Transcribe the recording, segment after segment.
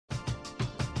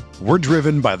We're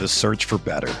driven by the search for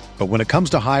better. But when it comes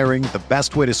to hiring, the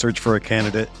best way to search for a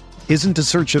candidate isn't to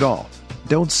search at all.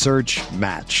 Don't search,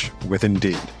 match with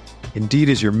Indeed. Indeed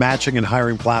is your matching and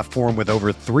hiring platform with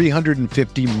over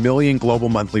 350 million global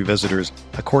monthly visitors,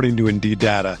 according to Indeed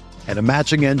data, and a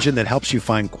matching engine that helps you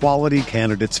find quality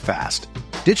candidates fast.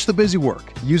 Ditch the busy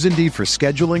work. Use Indeed for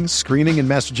scheduling, screening, and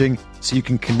messaging so you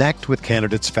can connect with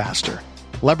candidates faster.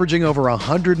 Leveraging over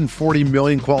 140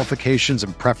 million qualifications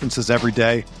and preferences every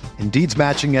day, Indeed's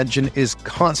matching engine is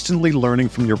constantly learning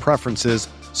from your preferences,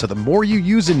 so the more you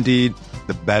use Indeed,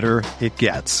 the better it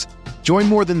gets. Join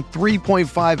more than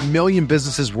 3.5 million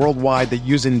businesses worldwide that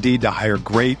use Indeed to hire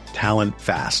great talent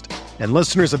fast. And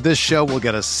listeners of this show will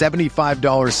get a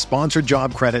 $75 sponsored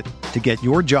job credit to get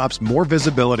your jobs more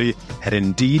visibility at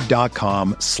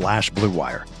Indeed.com/Blue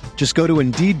Wire. Just go to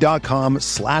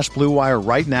Indeed.com/Blue Wire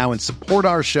right now and support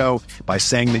our show by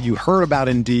saying that you heard about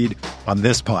Indeed on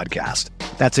this podcast.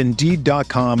 That's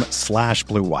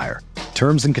Indeed.com/Blue Wire.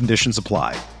 Terms and conditions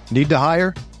apply. Need to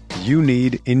hire? You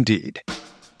need Indeed.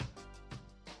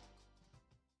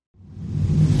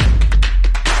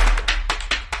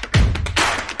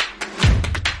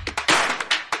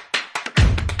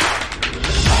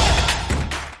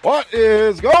 What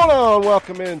is going on?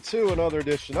 Welcome into another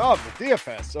edition of the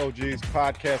DFS OGs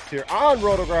podcast here on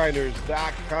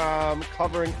rotogrinders.com,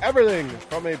 covering everything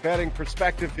from a betting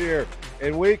perspective here.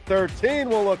 In week 13,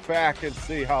 we'll look back and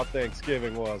see how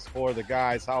Thanksgiving was for the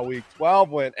guys, how week 12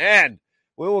 went, and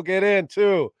we will get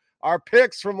into our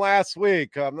picks from last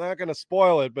week. I'm not going to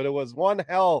spoil it, but it was one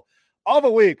hell of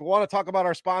a week. We want to talk about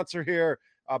our sponsor here.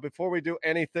 Before we do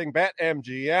anything,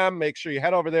 BetMGM. Make sure you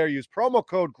head over there, use promo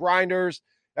code GRINDERS.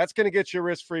 That's going to get you a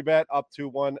risk-free bet up to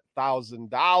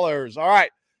 $1,000. All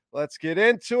right, let's get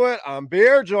into it. I'm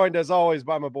Beer, joined as always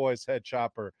by my boys, Head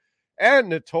Chopper and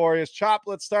Notorious Chop.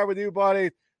 Let's start with you,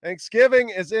 buddy.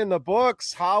 Thanksgiving is in the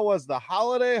books. How was the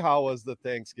holiday? How was the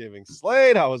Thanksgiving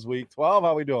slate? How was week 12?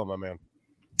 How we doing, my man?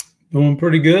 Doing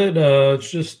pretty good. It's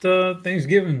just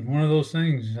Thanksgiving, one of those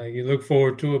things. You look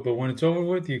forward to it, but when it's over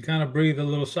with, you kind of breathe a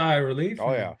little sigh of relief.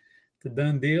 Oh, yeah. It's a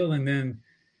done deal, and then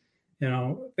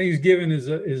Thanksgiving is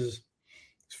as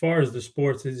far as the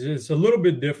sports, it's a little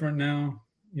bit different now.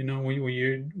 When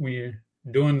you're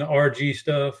doing the RG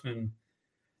stuff, and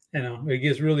it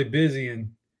gets really busy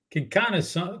and can kind of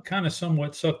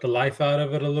somewhat suck the life out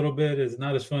of it a little bit. It's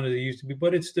not as fun as it used to be,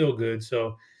 but it's still good.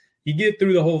 So you get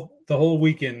through the whole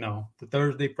weekend now. The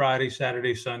Thursday, Friday,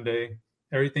 Saturday, Sunday,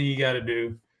 everything you got to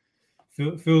do.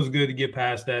 Feels good to get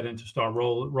past that and to start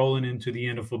rolling into the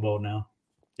end of football now.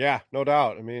 Yeah, no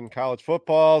doubt. I mean, college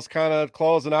football's kind of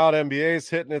closing out. NBA's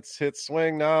hitting its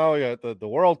swing now. You got the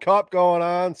World Cup going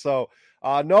on. So,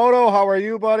 Noto, how are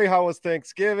you, buddy? How was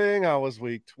Thanksgiving? How was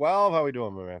week 12? How we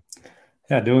doing, my man?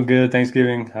 Yeah, doing good.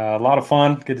 Thanksgiving. A lot of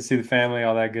fun. Good to see the family,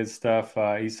 all that good stuff.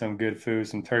 Eat some good food,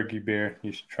 some turkey beer.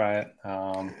 You should try it.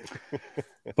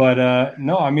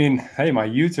 No, I mean, hey, my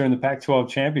Utes are in the Pac-12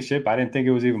 championship. I didn't think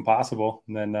it was even possible.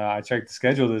 And then I checked the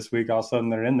schedule this week. All of a sudden,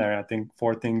 they're in there. I think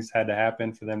 4 things had to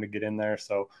happen for them to get in there.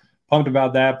 So pumped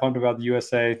about that. Pumped about the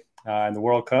USA and the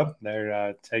World Cup.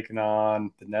 They're taking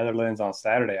on the Netherlands on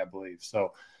Saturday, I believe.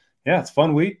 So, yeah, it's a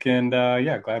fun week. And,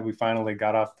 glad we finally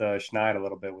got off the schneid a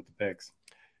little bit with the picks.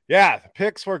 Yeah, the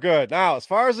picks were good. Now, as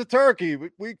far as the turkey,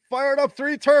 we fired up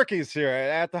 3 turkeys here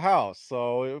at the house,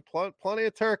 so plenty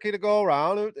of turkey to go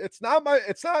around. It's not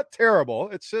terrible.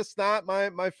 It's just not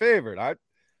my favorite.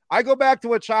 I go back to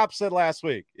what Chop said last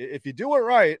week. If you do it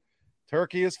right,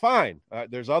 turkey is fine.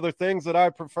 There's other things that I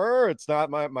prefer. It's not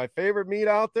my favorite meat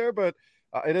out there, but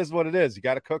it is what it is. You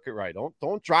got to cook it right.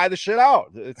 Don't dry the shit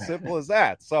out. It's simple as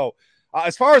that. So,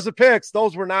 as far as the picks,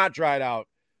 those were not dried out.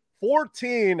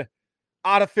 14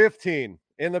 out of 15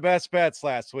 in the best bets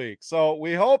last week. So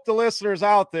we hope the listeners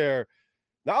out there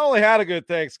not only had a good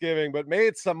Thanksgiving, but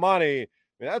made some money. I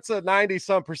mean, that's a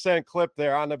 90-some% clip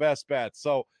there on the best bets.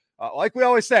 So like we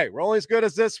always say, we're only as good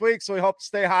as this week. So we hope to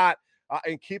stay hot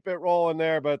and keep it rolling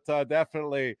there, but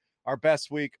definitely our best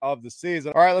week of the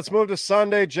season. All right, let's move to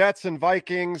Sunday. Jets and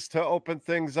Vikings to open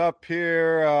things up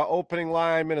here. Opening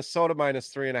line, Minnesota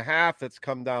 -3.5. That's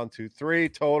come down to 3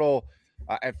 total.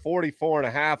 At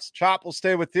 44.5. Chop, will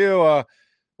stay with you.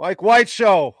 Mike White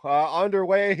show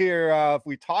underway here. If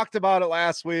we talked about it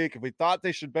last week, if we thought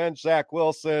they should bench Zach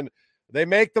Wilson, they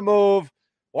make the move.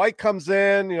 White comes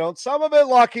in, some of it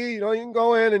lucky. You can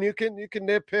go in and you can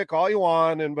nitpick all you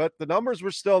want, but the numbers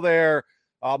were still there.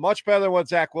 Much better than what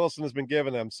Zach Wilson has been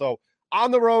giving them. So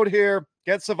on the road here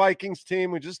against the Vikings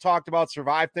team, we just talked about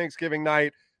survive Thanksgiving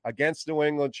night against New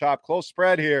England. Chop, close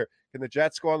spread here. Can the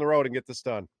Jets go on the road and get this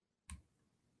done?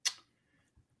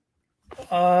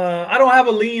 I don't have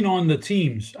a lean on the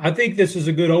teams. I think this is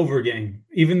a good over game.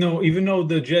 Even though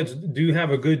the Jets do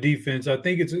have a good defense, I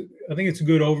think it's a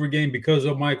good over game because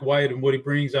of Mike White and what he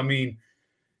brings. I mean,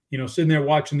 sitting there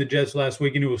watching the Jets last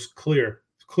week, and it was clear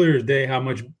as day how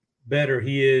much better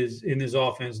he is in his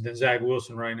offense than Zach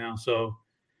Wilson right now. So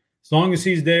as long as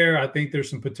he's there, I think there's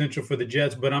some potential for the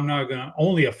Jets, but I'm not going to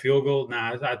only a field goal.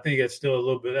 Nah, I think it's still a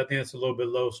little bit. I think that's a little bit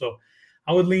low. So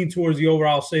I would lean towards the over.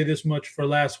 I'll say this much for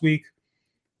last week.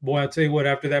 Boy, I tell you what,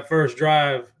 after that first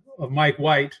drive of Mike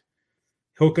White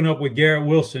hooking up with Garrett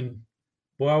Wilson,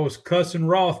 boy, I was cussing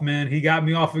Roth, man. He got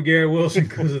me off of Garrett Wilson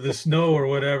because of the snow or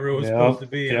whatever it was supposed to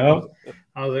be. I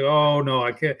was like, oh, no,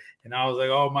 I can't. And I was like,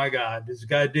 oh, my God, this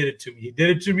guy did it to me. He did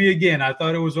it to me again. I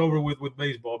thought it was over with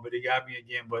baseball, but he got me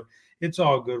again. But it's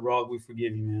all good, Roth. We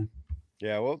forgive you, man.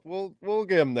 Yeah, we'll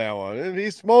give him that one. And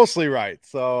he's mostly right.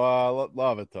 So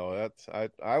love it though.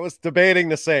 I was debating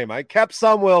the same. I kept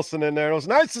some Wilson in there. It was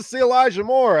nice to see Elijah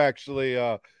Moore actually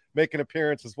make an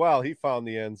appearance as well. He found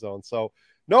the end zone. So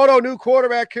Noto, new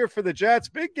quarterback here for the Jets.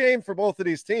 Big game for both of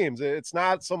these teams. It's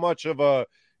not so much of a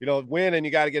win and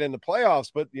you got to get in the playoffs,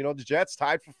 but the Jets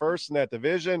tied for first in that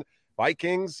division.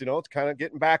 Vikings, it's kind of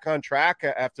getting back on track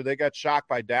after they got shocked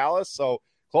by Dallas. So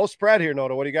close spread here,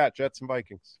 Noto. What do you got? Jets and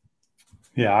Vikings.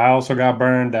 Yeah, I also got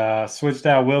burned. Switched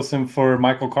out Wilson for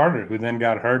Michael Carter, who then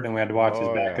got hurt, and we had to watch his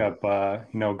backup,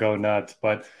 go nuts.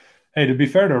 But, hey, to be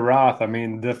fair to Roth, I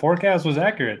mean, the forecast was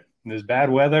accurate. There's bad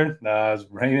weather. It was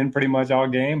raining pretty much all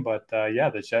game. But,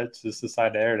 the Jets just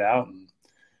decided to air it out. And,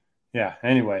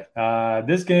 anyway,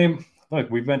 this game, look,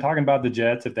 we've been talking about the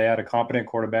Jets. If they had a competent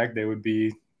quarterback, they would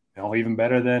be even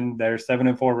better than their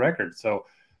 7-4 record. So,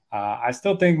 I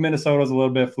still think Minnesota's a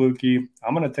little bit fluky.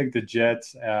 I'm going to take the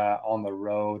Jets on the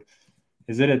road.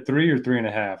 Is it at 3 or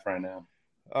 3.5 right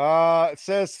now? It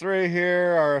says 3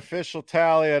 here. Our official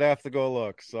tally, I'd have to go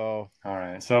look. So all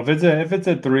right. So if it's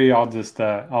at 3, I'll just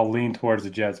I'll lean towards the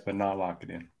Jets, but not lock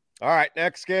it in. All right,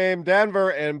 next game,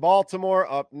 Denver and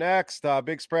Baltimore up next.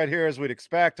 Big spread here as we'd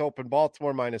expect. Open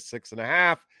Baltimore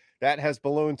 -6.5. That has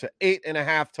ballooned to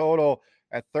 8.5 total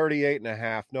at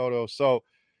 38.5. Noto. So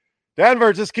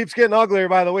Denver just keeps getting uglier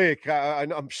by the week.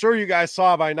 I'm sure you guys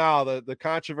saw by now the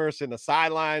controversy in the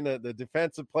sideline, the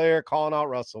defensive player calling out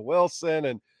Russell Wilson,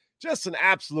 and just an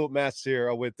absolute mess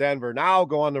here with Denver. Now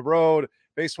go on the road,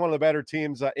 face one of the better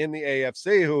teams in the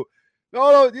AFC who,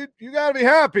 you got to be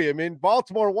happy. I mean,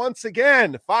 Baltimore once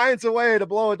again finds a way to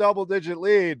blow a double-digit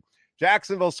lead.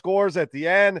 Jacksonville scores at the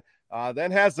end, then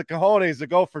has the cojones to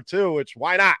go for 2, which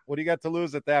why not? What do you got to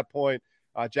lose at that point?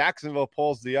 Jacksonville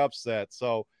pulls the upset.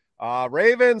 So,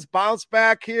 Ravens bounce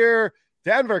back here.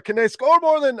 Denver, can they score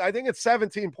more than, I think it's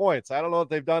 17 points. I don't know if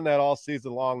they've done that all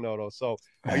season long, Noto. So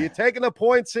are you taking the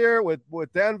points here with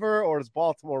Denver, or does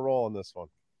Baltimore roll in this one?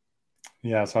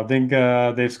 Yeah, so I think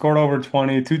they've scored over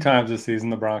 20 2 times this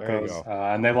season, the Broncos,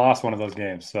 and they lost one of those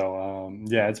games. So,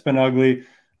 it's been ugly.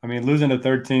 I mean, losing to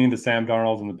 13 to Sam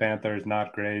Darnold and the Panthers,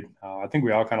 not great. I think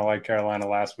we all kind of liked Carolina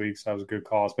last week, so that was a good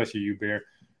call, especially you, Beer.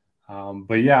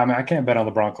 I can't bet on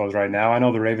the Broncos right now. I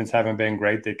know the Ravens haven't been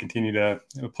great. They continue to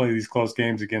play these close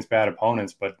games against bad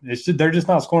opponents, but they're just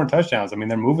not scoring touchdowns. I mean,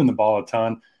 they're moving the ball a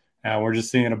ton, and we're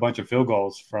just seeing a bunch of field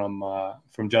goals from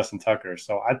Justin Tucker.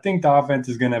 So I think the offense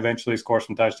is going to eventually score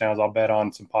some touchdowns. I'll bet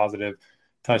on some positive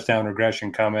touchdown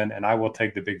regression coming, and I will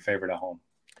take the big favorite at home.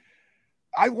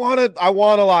 I want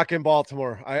to lock in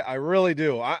Baltimore. I really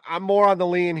do. I'm more on the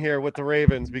lean here with the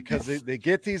Ravens because they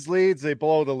get these leads, they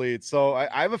blow the lead. So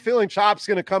I have a feeling Chop's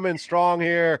going to come in strong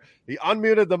here. He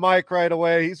unmuted the mic right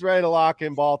away. He's ready to lock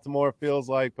in Baltimore, feels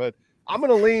like. But I'm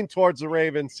going to lean towards the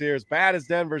Ravens here. As bad as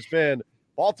Denver's been,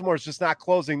 Baltimore's just not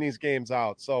closing these games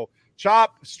out. So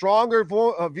Chop, stronger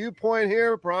viewpoint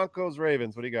here. Broncos,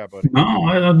 Ravens. What do you got, buddy? No,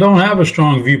 I don't have a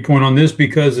strong viewpoint on this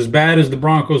because as bad as the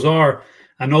Broncos are,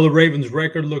 I know the Ravens'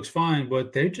 record looks fine,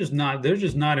 but they're just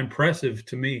not impressive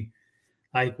to me.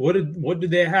 Like, what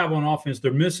did they have on offense?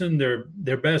 They're missing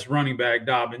their best running back,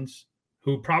 Dobbins,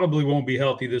 who probably won't be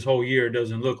healthy this whole year, it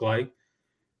doesn't look like.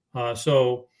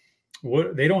 So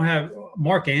what they don't have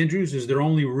Mark Andrews is their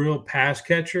only real pass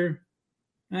catcher.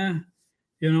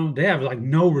 They have like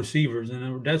no receivers,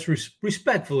 and that's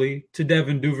respectfully to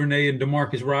Devin Duvernay and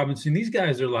Demarcus Robinson. These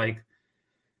guys are like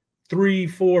 3,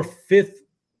 4, 5th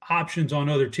options on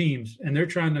other teams, and they're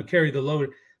trying to carry the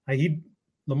load.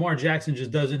 Lamar Jackson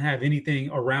just doesn't have anything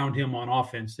around him on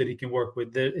offense that he can work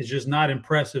with. It's just not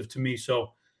impressive to me.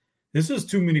 So this is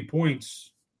too many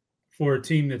points for a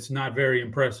team that's not very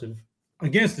impressive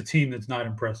against a team that's not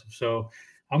impressive. So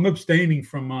I'm abstaining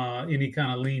from any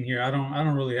kind of lean here. I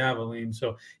don't really have a lean.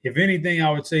 So if anything,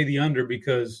 I would say the under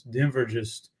because Denver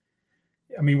just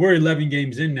I mean, we're 11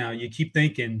 games in now. You keep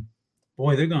thinking,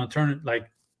 boy, they're going to turn it like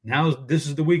now. This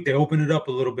is the week they open it up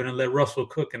a little bit and let Russell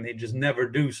cook, and they just never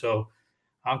do. So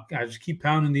I just keep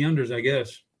pounding the unders, I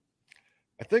guess.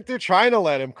 I think they're trying to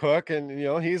let him cook, and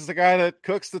he's the guy that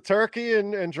cooks the turkey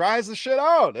and dries the shit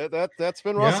out. That's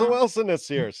been Russell Wilson this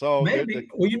year. So maybe.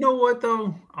 Well, you know what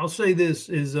though? I'll say this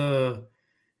is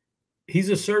he's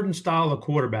a certain style of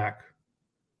quarterback.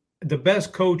 The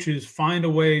best coaches find a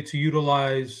way to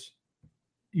utilize,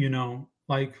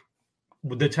 like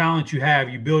with the talent you have,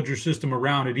 you build your system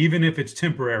around it, even if it's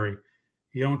temporary.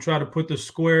 You don't try to put the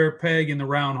square peg in the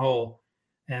round hole.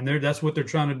 And that's what they're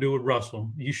trying to do with Russell.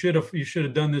 You should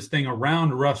have done this thing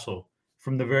around Russell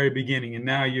from the very beginning, and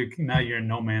now you're in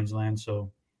no man's land.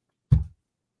 So, and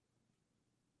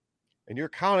you're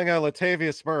counting on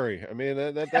Latavius Murray. I mean,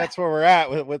 that's where we're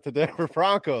at with the Denver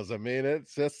Broncos. I mean,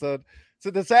 it's just it's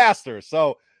a disaster.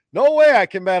 So, no way I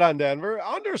can bet on Denver.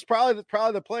 Under's probably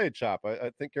the play, Chop. I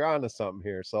think you're onto something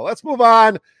here. So let's move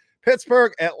on.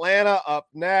 Pittsburgh, Atlanta up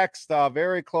next.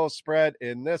 Very close spread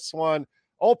in this one.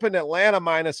 Opened Atlanta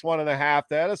 -1.5.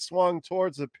 That has swung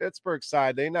towards the Pittsburgh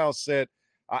side. They now sit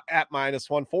at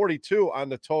 -142 on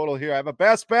the total here. I have a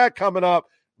best bet coming up.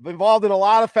 I'm involved in a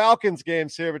lot of Falcons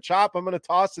games here, but Chop, I'm going to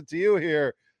toss it to you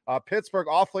here. Pittsburgh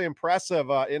awfully impressive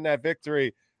in that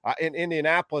victory in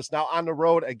Indianapolis. Now on the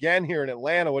road again here in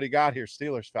Atlanta. What do you got here?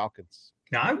 Steelers, Falcons.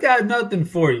 Now I've got nothing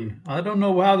for you. I don't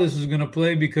know how this is going to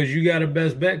play because you got a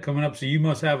best bet coming up, so you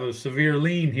must have a severe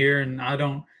lean here, and I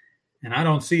don't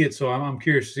see it, so I'm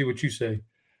curious to see what you say.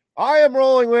 I am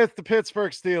rolling with the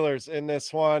Pittsburgh Steelers in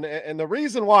this one, and the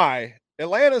reason why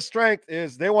Atlanta's strength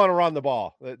is they want to run the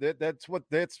ball.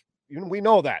 We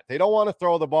know that they don't want to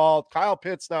throw the ball. Kyle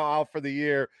Pitts now out for the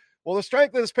year. Well, the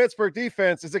strength of this Pittsburgh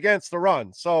defense is against the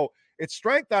run, so it's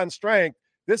strength on strength.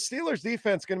 This Steelers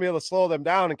defense is going to be able to slow them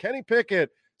down, and Kenny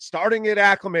Pickett starting to get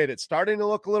acclimated, starting to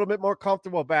look a little bit more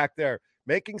comfortable back there,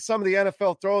 making some of the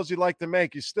NFL throws you'd like to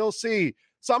make. You still see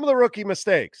some of the rookie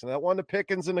mistakes, and that one to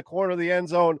Pickens in the corner of the end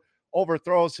zone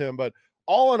overthrows him. But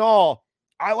all in all,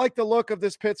 I like the look of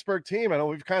this Pittsburgh team. I know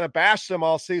we've kind of bashed them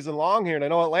all season long here, and I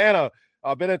know Atlanta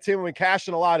been a team we've been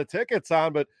cashing a lot of tickets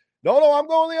on, but no, I'm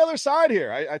going the other side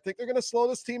here. I think they're going to slow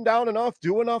this team down enough,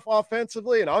 do enough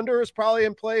offensively, and under is probably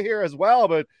in play here as well.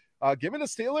 But give me the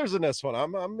Steelers in this one.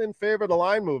 I'm in favor of the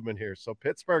line movement here. So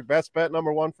Pittsburgh, best bet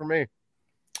number one for me.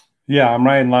 Yeah, I'm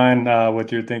right in line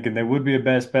with your thinking. They would be a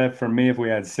best bet for me if we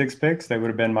had 6 picks. They would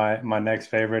have been my next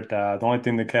favorite. The only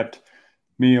thing that kept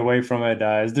me away from it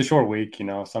is the short week.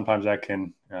 Sometimes that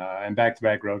can and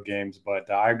back-to-back road games.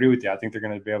 But I agree with you. I think they're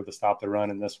going to be able to stop the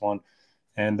run in this one.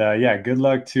 And, good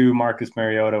luck to Marcus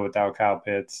Mariota without Kyle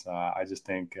Pitts. I just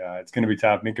think it's going to be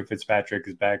tough. Minka Fitzpatrick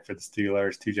is back for the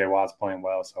Steelers. TJ Watt's playing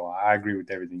well. So I agree with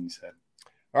everything you said.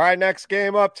 All right, next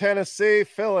game up, Tennessee,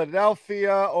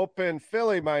 Philadelphia. Open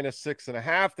Philly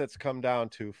 -6.5. That's come down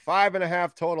to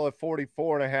 5.5. Total at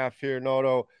 44.5 here,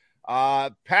 Noto.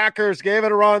 Packers gave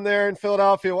it a run there in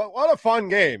Philadelphia. What a fun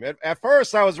game. At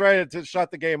first, I was ready to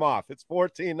shut the game off. It's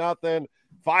 14-0,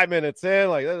 5 minutes in.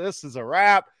 Like, this is a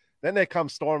wrap. Then they come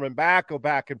storming back, go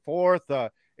back and forth.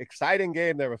 Exciting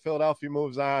game there, but Philadelphia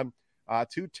moves on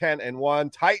to 10-1.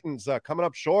 Titans coming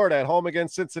up short at home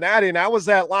against Cincinnati, and that was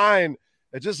that line.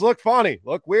 It just looked funny,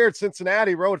 looked weird.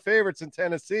 Cincinnati road favorites in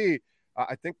Tennessee.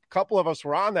 I think a couple of us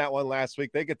were on that one last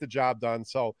week. They get the job done.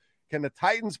 So can the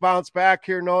Titans bounce back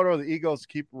here, Noto, or the Eagles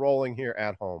keep rolling here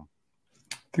at home?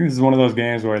 I think this is one of those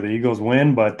games where the Eagles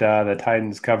win, but the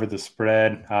Titans cover the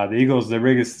spread. The Eagles, their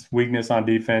biggest weakness on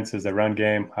defense is the run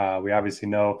game. We obviously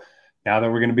know now that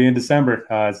we're going to be in December,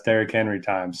 it's Derrick Henry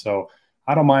time. So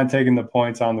I don't mind taking the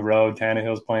points on the road.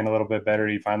 Tannehill's playing a little bit better.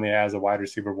 He finally has a wide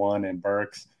receiver one in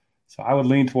Burks. So I would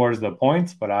lean towards the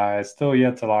points, but I still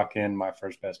yet to lock in my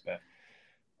first best bet.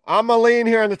 I'm a lean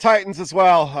here on the Titans as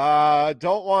well.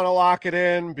 Don't want to lock it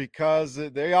in because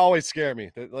they always scare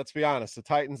me. Let's be honest. The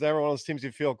Titans, they're one of those teams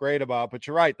you feel great about. But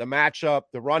you're right. The matchup,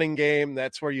 the running game,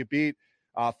 that's where you beat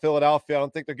Philadelphia. I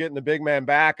don't think they're getting the big man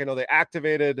back. I know they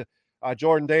activated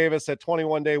Jordan Davis. That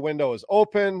 21-day window is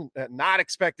open. Not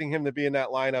expecting him to be in that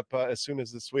lineup as soon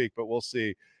as this week, but we'll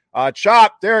see.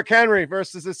 Chop, Derrick Henry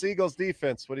versus this Eagles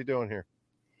defense. What are you doing here?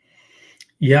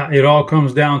 Yeah, it all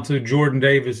comes down to Jordan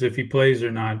Davis if he plays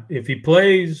or not. If he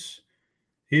plays,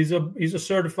 he's a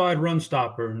certified run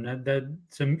stopper, and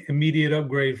that's an immediate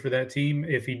upgrade for that team.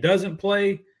 If he doesn't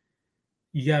play,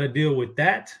 you got to deal with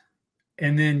that.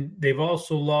 And then they've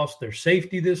also lost their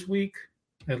safety this week,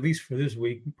 at least for this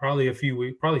week, probably a few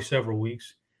weeks, probably several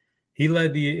weeks. He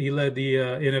led the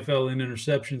NFL in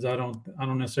interceptions. I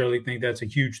don't necessarily think that's a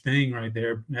huge thing right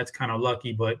there. That's kind of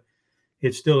lucky, but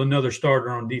it's still another starter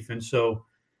on defense. So,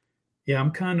 Yeah,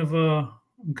 I'm kind of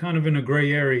in a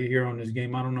gray area here on this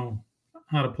game. I don't know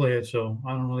how to play it, so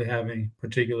I don't really have any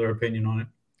particular opinion on it.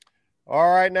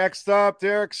 All right, next up,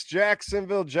 Derek's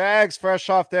Jacksonville Jags, fresh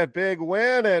off that big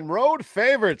win and road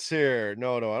favorites here.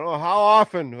 No, I don't know how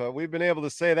often we've been able to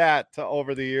say that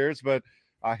over the years, but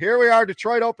here we are.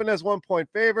 Detroit opened as 1-point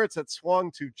favorites. It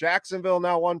swung to Jacksonville,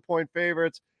 now 1-point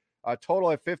favorites.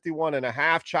 Total at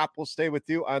 51.5. Chop will stay with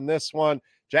you on this one.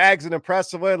 Jags, an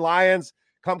impressive win. Lions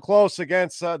come close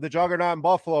against the juggernaut in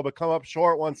Buffalo, but come up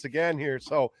short once again here.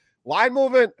 So line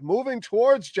moving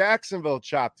towards Jacksonville,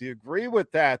 Chop. Do you agree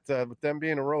with that, with them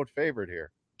being a road favorite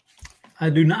here? I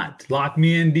do not. Lock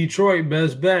me in Detroit,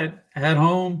 best bet at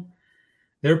home.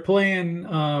 They're playing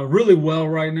really well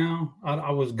right now.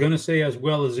 I was going to say as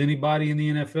well as anybody in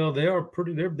the NFL. They are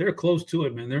they're close to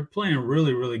it, man. They're playing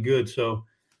really, really good. So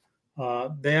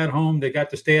they at home. They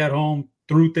got to stay at home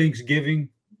through Thanksgiving.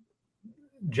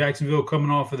 Jacksonville coming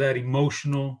off of that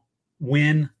emotional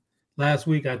win last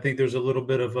week. I think there's a little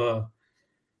bit of a,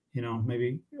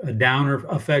 maybe a downer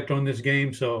effect on this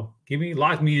game. So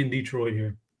lock me in Detroit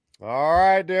here. All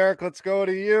right, Derek, let's go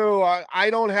to you.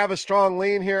 I don't have a strong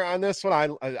lean here on this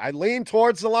one. I lean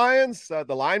towards the Lions.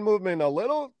 The line movement a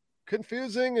little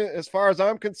confusing as far as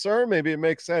I'm concerned. Maybe it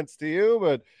makes sense to you,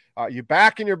 but you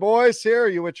backing your boys here, or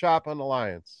you would chop on the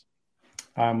Lions?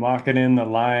 I'm locking in the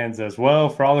Lions as well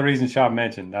for all the reasons Chop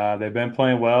mentioned. They've been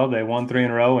playing well. They won 3 in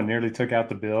a row and nearly took out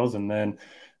the Bills, and then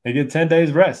they get 10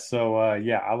 days rest. So,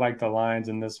 I like the Lions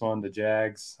in this one, the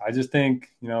Jags. I just think,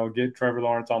 get Trevor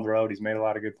Lawrence on the road. He's made a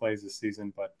lot of good plays this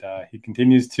season, but he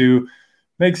continues to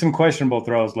make some questionable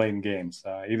throws late in games,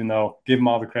 even though give him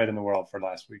all the credit in the world for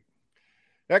last week.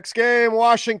 Next game,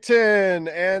 Washington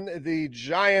and the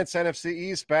Giants NFC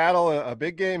East battle. A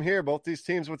big game here. Both these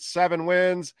teams with 7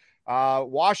 wins.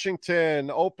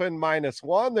 Washington open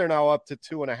 -1. They're now up to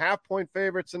 2.5-point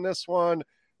favorites in this one.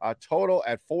 Total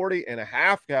at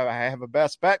 40.5. I have a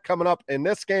best bet coming up in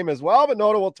this game as well, but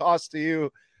Noda will toss to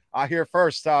you here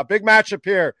first. Big matchup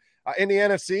here in the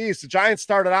NFC East. The Giants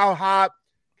started out hot,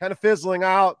 kind of fizzling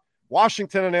out.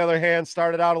 Washington, on the other hand,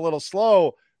 started out a little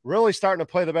slow, really starting to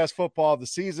play the best football of the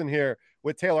season here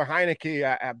with Taylor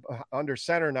Heineke under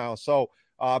center now. So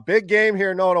big game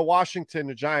here, Noda. Washington,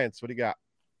 the Giants. What do you got?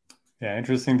 Yeah,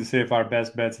 interesting to see if our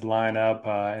best bets line up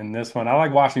in this one. I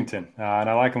like Washington, and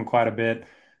I like them quite a bit.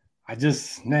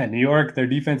 New York, their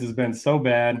defense has been so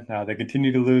bad. They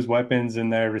continue to lose weapons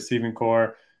in their receiving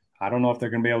core. I don't know if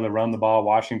they're going to be able to run the ball.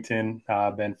 Washington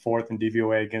been 4th in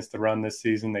DVOA against the run this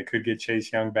season. They could get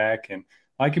Chase Young back. And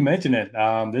like you mentioned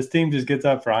this team just gets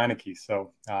up for Heineke.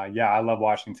 So, I love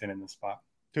Washington in this spot.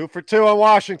 2 for 2 on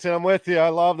Washington. I'm with you. I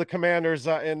love the Commanders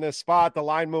in this spot. The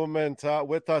line movement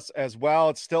with us as well.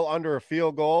 It's still under a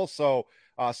field goal, so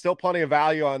still plenty of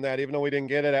value on that, even though we didn't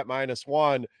get it at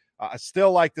 -1. I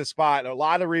still like this spot. A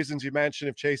lot of reasons you mentioned.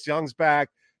 If Chase Young's back,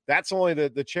 that's only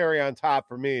the cherry on top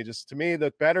for me. Just to me,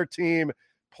 the better team,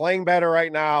 playing better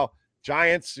right now.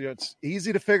 Giants, it's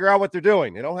easy to figure out what they're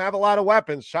doing. They don't have a lot of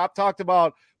weapons. Shop talked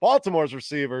about Baltimore's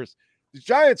receivers. The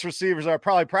Giants receivers are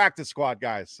probably practice squad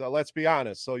guys, so let's be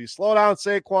honest. So you slow down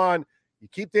Saquon, you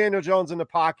keep Daniel Jones in the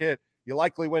pocket, you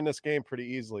likely win this game pretty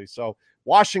easily. So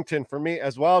Washington for me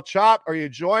as well. Chop, are you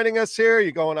joining us here? Are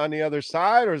you going on the other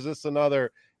side, or is this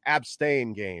another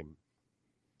abstain game?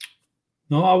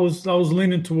 No, I was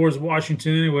leaning towards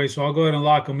Washington anyway, so I'll go ahead and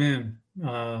lock them in.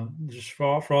 Just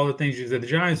for all the things you said. The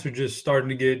Giants are just starting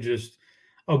to get just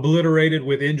obliterated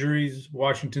with injuries.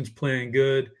 Washington's playing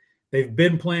good. They've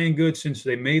been playing good since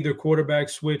they made their quarterback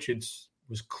switch. It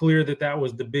was clear that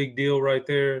was the big deal right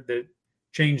there that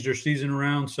changed their season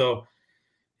around. So,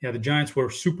 the Giants were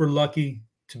super lucky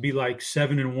to be like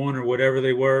 7-1 or whatever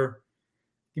they were.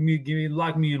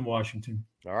 Lock me in Washington.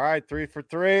 All right, 3 for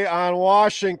 3 on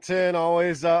Washington.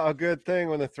 Always a good thing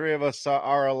when the three of us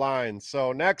are aligned.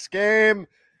 So next game,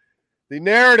 the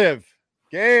narrative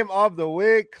game of the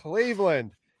week,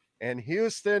 Cleveland and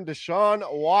Houston. Deshaun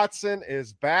Watson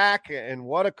is back, and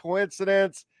what a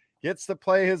coincidence. Gets to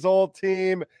play his old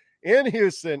team in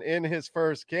Houston in his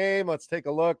first game. Let's take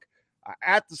a look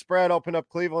at the spread. Open up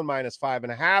Cleveland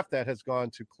 -5.5. That has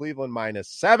gone to Cleveland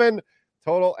 -7.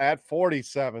 Total at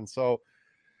 47. So,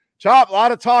 Chop, a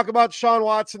lot of talk about Deshaun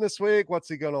Watson this week. What's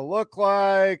he going to look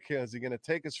like? Is he going to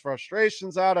take his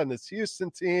frustrations out on this Houston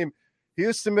team?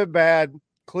 Houston been bad.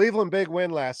 Cleveland big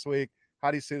win last week. How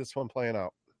do you see this one playing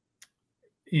out?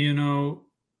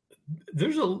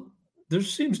 There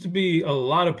seems to be a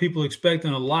lot of people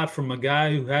expecting a lot from a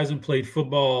guy who hasn't played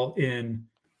football in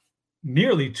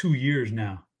nearly 2 years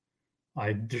now.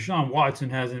 Like Deshaun Watson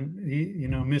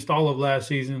missed all of last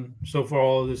season. So far,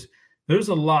 all of this, there's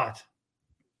a lot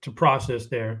to process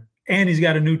there. and he's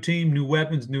got a new team, new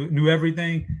weapons, new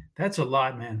everything. That's a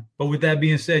lot, man. But with that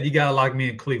being said, you got to lock me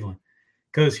in Cleveland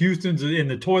because Houston's in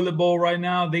the toilet bowl right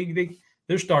now.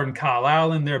 They're starting Kyle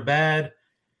Allen. They're bad.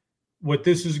 What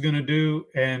this is going to do,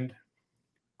 and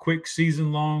quick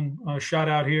season-long shout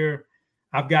out here,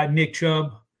 I've got Nick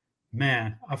Chubb.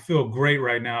 Man, I feel great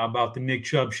right now about the Nick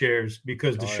Chubb shares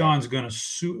because Deshaun's going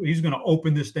to he's going to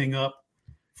open this thing up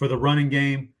for the running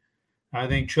game. I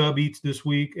think Chubb eats this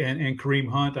week, and Kareem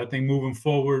Hunt. I think moving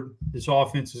forward, this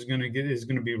offense is going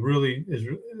to be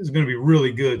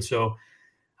really good. So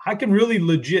I can really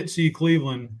legit see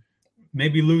Cleveland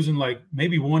maybe losing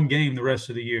maybe one game the rest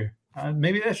of the year.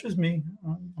 Maybe that's just me,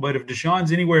 but if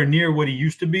Deshaun's anywhere near what he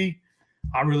used to be,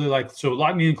 I really like. So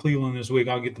lock me in Cleveland this week.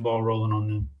 I'll get the ball rolling on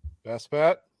them. Best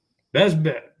bet. Best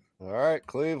bet. All right,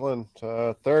 Cleveland.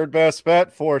 Third best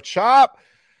bet for Chop.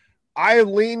 I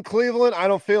lean Cleveland. I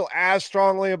don't feel as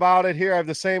strongly about it here. I have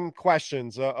the same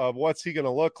questions of what's he going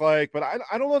to look like, but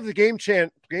I don't know if the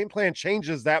game plan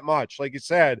changes that much. Like you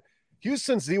said,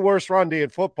 Houston's the worst run D in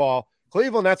football.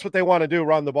 Cleveland, that's what they want to do,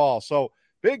 run the ball. So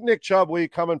big Nick Chubb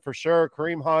week coming for sure.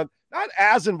 Kareem Hunt, not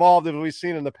as involved as we've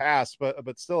seen in the past,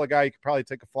 but still a guy you could probably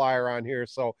take a flyer on here.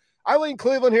 So I lean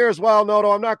Cleveland here as well.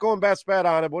 Noto, I'm not going best bet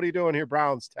on it. What are you doing here,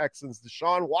 Browns, Texans,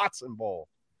 Deshaun Watson Bowl?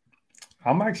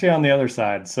 I'm actually on the other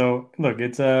side. So, look,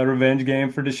 it's a revenge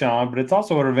game for Deshaun, but it's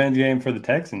also a revenge game for the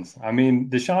Texans. I mean,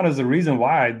 Deshaun is the reason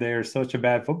why they're such a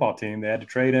bad football team. They had to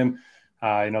trade him.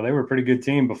 They were a pretty good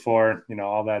team before,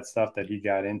 all that stuff that he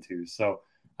got into. So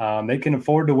they can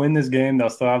afford to win this game. They'll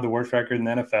still have the worst record in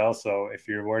the NFL. So if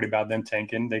you're worried about them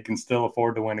tanking, they can still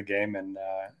afford to win a game. And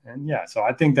so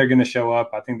I think they're going to show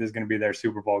up. I think this is going to be their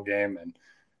Super Bowl game. And,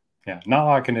 not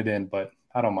locking it in, but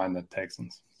I don't mind the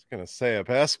Texans. Going to say a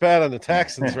best bet on the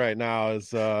Texans right now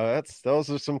is those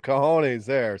are some cojones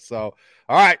there. So,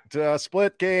 all right,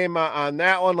 split game on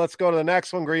that one. Let's go to the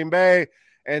next one. Green Bay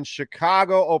and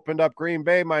Chicago opened up Green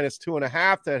Bay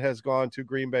 -2.5. That has gone to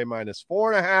Green Bay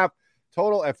 -4.5.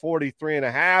 Total at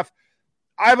 43.5.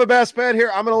 I have a best bet here.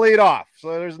 I'm going to lead off. So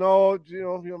there's no,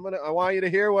 I want you to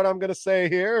hear what I'm going to say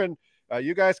here, and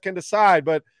you guys can decide.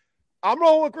 But I'm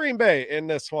rolling with Green Bay in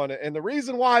this one. And the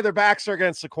reason why their backs are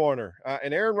against the corner.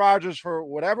 And Aaron Rodgers, for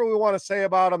whatever we want to say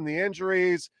about him, the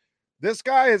injuries, this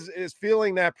guy is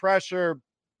feeling that pressure.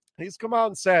 He's come out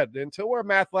and said, until we're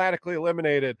mathematically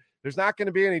eliminated, there's not going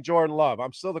to be any Jordan Love.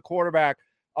 I'm still the quarterback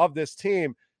of this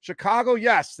team. Chicago,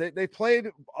 yes, they played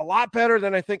a lot better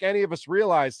than I think any of us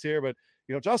realized here. But,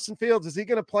 Justin Fields, is he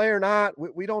going to play or not?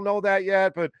 We don't know that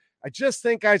yet. But I just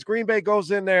think, guys, Green Bay goes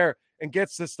in there and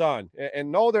gets this done.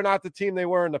 And no, they're not the team they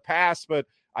were in the past, but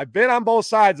I've been on both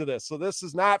sides of this. So this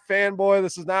is not fanboy.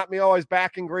 This is not me always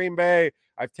backing Green Bay.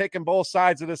 I've taken both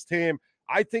sides of this team.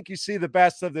 I think you see the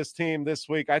best of this team this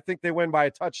week. I think they win by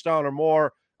a touchdown or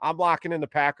more. I'm locking in the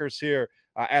Packers here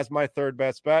as my third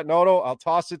best bet. Noto, I'll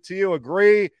toss it to you.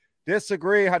 Agree,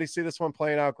 disagree? How do you see this one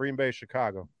playing out, Green Bay,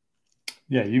 Chicago?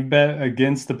 Yeah, you've bet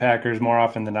against the Packers more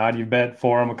often than not. You've bet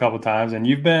for them a couple of times, and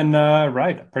you've been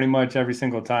right pretty much every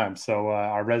single time. So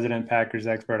our resident Packers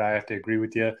expert, I have to agree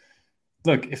with you.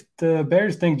 Look, if the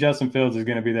Bears think Justin Fields is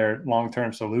going to be their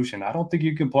long-term solution, I don't think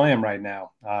you can play him right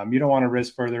now. You don't want to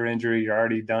risk further injury. You're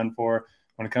already done for.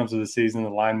 When it comes to the season, the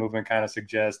line movement kind of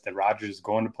suggests that Rodgers is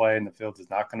going to play and the Fields is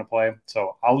not going to play.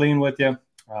 So I'll lean with you,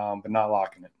 but not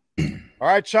locking it. All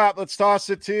right, Chop, let's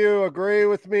toss it to you. Agree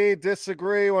with me,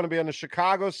 disagree? Want to be on the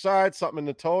Chicago side, something in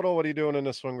the total? What are you doing in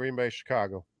this one, Green Bay,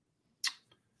 Chicago?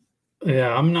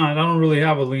 Yeah, I don't really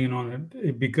have a lean on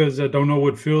it because I don't know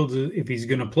what Fields is, if he's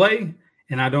going to play,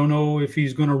 and I don't know if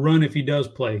he's going to run if he does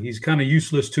play. He's kind of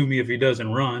useless to me if he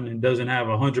doesn't run and doesn't have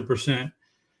 100%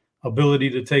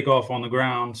 ability to take off on the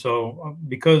ground. So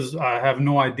because I have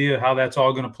no idea how that's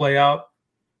all going to play out,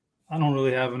 I don't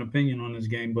really have an opinion on this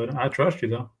game, but I trust you,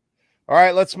 though. All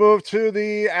right, let's move to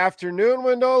the afternoon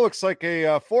window. Looks like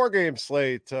a 4-game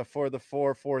slate for the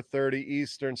 4:30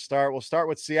 Eastern start. We'll start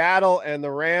with Seattle and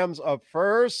the Rams up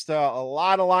first. A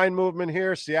lot of line movement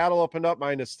here. Seattle opened up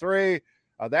 -3.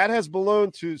 That has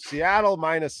ballooned to Seattle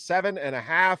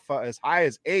 -7.5, as high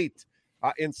as 8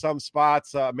 in some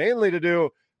spots, mainly to do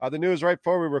the news right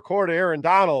before we recorded. Aaron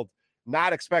Donald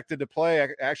not expected to play.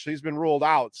 Actually, he's been ruled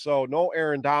out. So no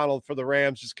Aaron Donald for the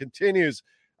Rams. Just continues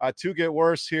to get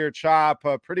worse here, Chop.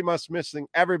 Pretty much missing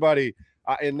everybody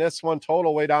in this one.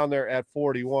 Total way down there at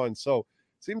 41. So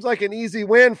seems like an easy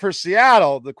win for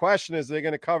Seattle. The question is, they're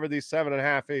going to cover these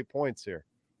 7.5, 8 points here.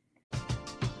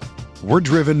 We're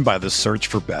driven by the search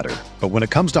for better. But when it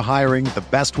comes to hiring, the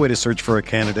best way to search for a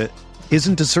candidate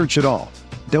isn't to search at all.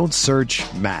 Don't search,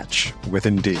 match with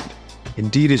Indeed.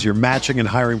 Indeed is your matching and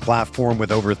hiring platform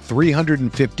with over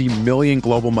 350 million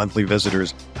global monthly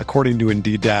visitors, according to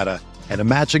Indeed data, and a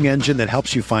matching engine that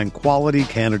helps you find quality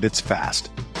candidates fast.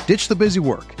 Ditch the busy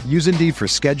work. Use Indeed for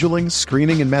scheduling,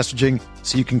 screening, and messaging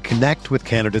so you can connect with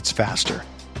candidates faster.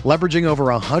 Leveraging over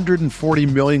 140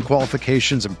 million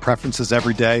qualifications and preferences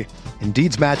every day,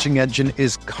 Indeed's matching engine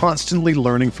is constantly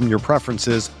learning from your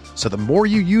preferences, so the more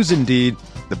you use Indeed,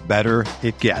 the better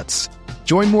it gets.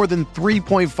 Join more than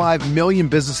 3.5 million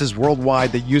businesses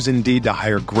worldwide that use Indeed to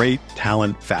hire great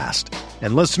talent fast.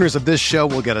 And listeners of this show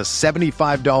will get a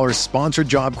 $75 sponsored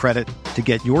job credit to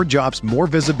get your jobs more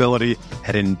visibility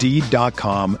at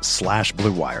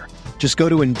Indeed.com/Blue Wire. Just go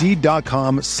to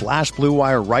Indeed.com/Blue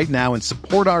Wire right now and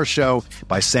support our show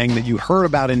by saying that you heard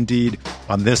about Indeed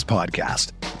on this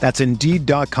podcast. That's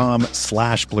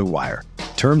Indeed.com/Blue Wire.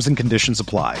 Terms and conditions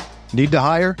apply. Need to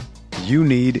hire? You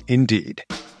need Indeed.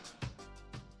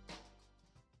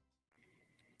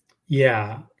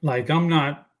 Yeah, like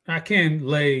I can't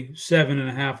lay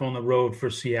 7.5 on the road for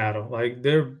Seattle. Like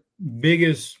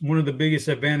one of the biggest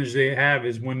advantages they have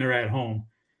is when they're at home.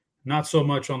 Not so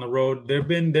much on the road. They've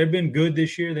been good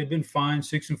this year. They've been fine,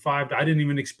 6-5. I didn't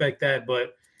even expect that,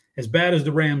 but as bad as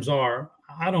the Rams are,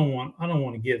 I don't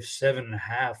want to give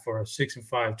 7.5 for a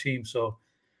 6-5 team. So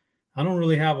I don't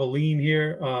really have a lean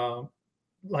here.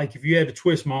 Like if you had to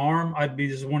twist my arm,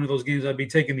 this is one of those games I'd be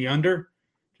taking the under,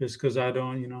 just because I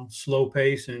don't, slow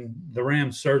pace, and the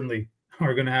Rams certainly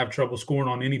are going to have trouble scoring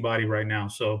on anybody right now.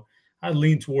 So I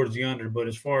lean towards the under, but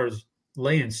as far as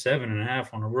laying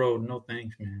 7.5 on the road, no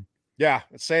thanks, man. Yeah,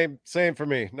 same for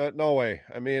me. No way.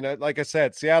 I mean, like I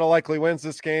said, Seattle likely wins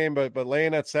this game, but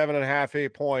laying at 7.5,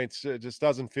 8 points, it just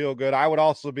doesn't feel good. I would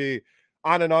also be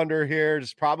on an under here.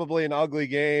 Just probably an ugly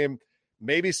game.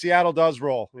 Maybe Seattle does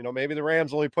roll. Maybe the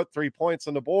Rams only put 3 points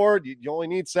on the board. You only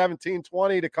need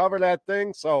 17-20 to cover that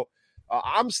thing. So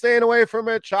I'm staying away from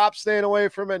it. Chop's staying away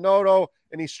from it. Noto,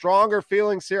 any stronger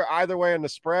feelings here either way on the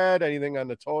spread? Anything on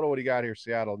the total? What do you got here,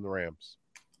 Seattle and the Rams?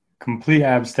 Complete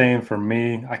abstain for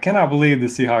me. I cannot believe the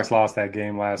Seahawks lost that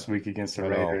game last week against the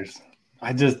Raiders.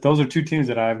 Those are two teams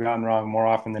that I've gotten wrong more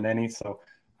often than any, so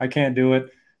I can't do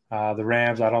it. The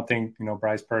Rams, I don't think,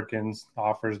 Bryce Perkins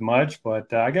offers much,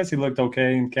 but I guess he looked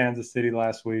okay in Kansas City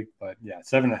last week. But yeah,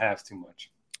 7.5 is too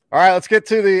much. All right, let's get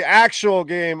to the actual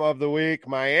game of the week.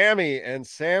 Miami and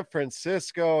San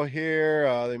Francisco here.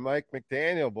 The Mike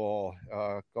McDaniel Bowl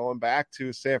going back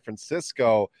to San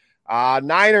Francisco.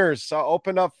 Niners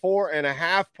opened up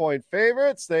 4.5-point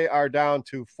favorites. They are down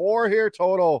to 4 here.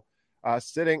 Total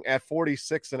sitting at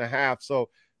 46.5. So,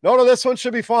 no, this one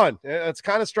should be fun. It's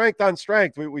kind of strength on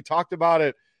strength. We talked about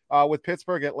it with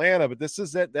Pittsburgh, Atlanta, but this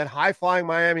is that high-flying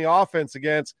Miami offense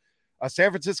against a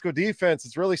San Francisco defense.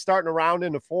 It's really starting to round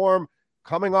into form,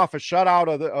 coming off a shutout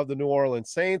of the New Orleans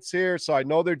Saints here. So I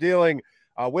know they're dealing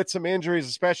with some injuries,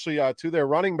 especially to their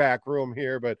running back room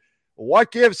here, but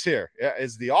what gives here?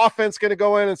 Is the offense going to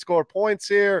go in and score points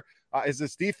here? Is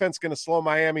this defense going to slow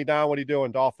Miami down? What are you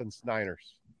doing, Dolphins,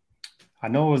 Niners? I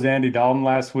know it was Andy Dalton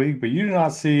last week, but you do not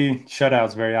see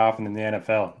shutouts very often in the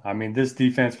NFL. I mean, this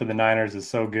defense for the Niners is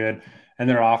so good, and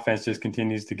their offense just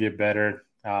continues to get better.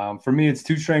 For me, it's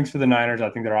two strengths for the Niners. I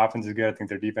think their offense is good. I think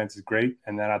their defense is great.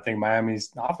 And then I think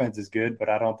Miami's offense is good, but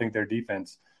I don't think their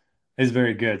defense is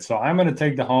very good. So I'm going to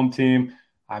take the home team.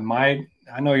 I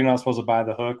know you're not supposed to buy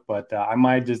the hook, but I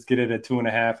might just get it at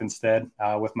 2.5 instead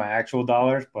with my actual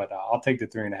dollars, but I'll take the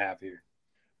 3.5 here.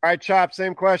 All right, Chop,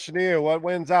 same question to you. What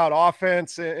wins out,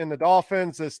 offense in the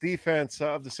Dolphins, this defense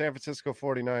of the San Francisco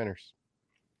 49ers?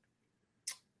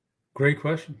 Great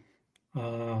question.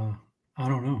 I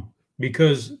don't know,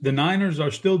 because the Niners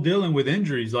are still dealing with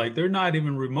injuries. Like, they're not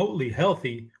even remotely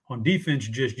healthy on defense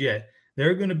just yet.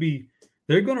 They're going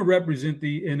to represent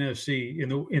the NFC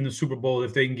in the Super Bowl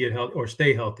if they can get healthy or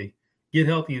stay healthy. Get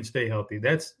healthy and stay healthy.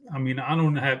 I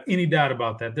don't have any doubt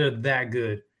about that. They're that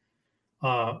good.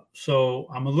 So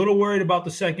I'm a little worried about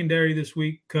the secondary this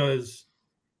week because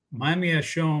Miami has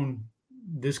shown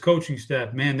this coaching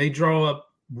staff, man, they draw up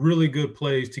really good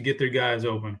plays to get their guys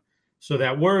open. So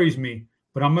that worries me.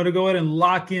 But I'm going to go ahead and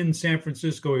lock in San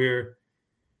Francisco here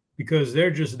because they're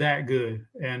just that good.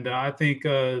 And I think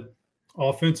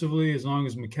offensively, as long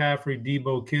as McCaffrey,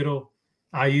 Debo, Kittle,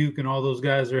 Ayuk, and all those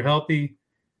guys are healthy,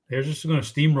 they're just going to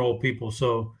steamroll people.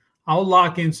 So I'll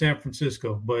lock in San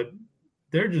Francisco, but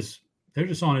they're just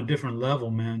on a different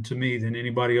level, man, to me than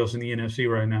anybody else in the NFC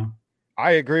right now.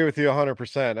 I agree with you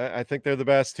 100%. I think they're the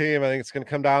best team. I think it's going to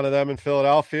come down to them in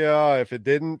Philadelphia. If it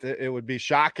didn't, it would be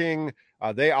shocking.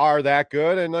 They are that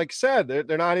good. And like I said,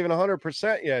 they're not even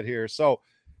 100% yet here. So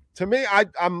to me,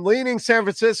 I'm leaning San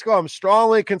Francisco. I'm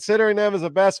strongly considering them as a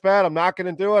best bet. I'm not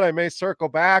going to do it. I may circle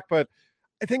back, but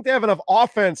I think they have enough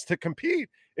offense to compete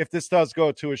if this does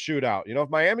go to a shootout. If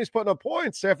Miami's putting up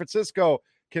points, San Francisco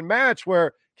can match.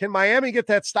 Where can Miami get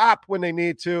that stop when they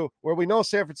need to, where we know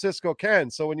San Francisco can?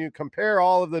 So when you compare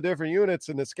all of the different units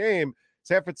in this game,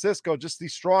 San Francisco, just the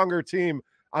stronger team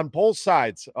on both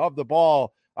sides of the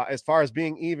ball as far as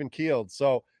being even keeled.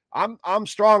 So I'm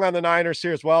strong on the Niners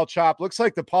here as well, Chop. Looks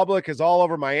like the public is all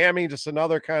over Miami. Just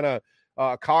another kind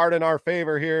of card in our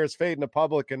favor here is fading the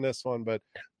public in this one. But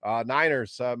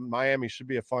Niners, Miami should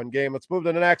be a fun game. Let's move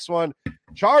to the next one.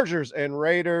 Chargers and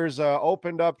Raiders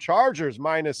opened up. Chargers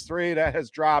 -3. That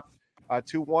has dropped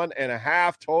to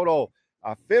 1.5. Total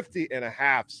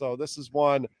 50.5. So this is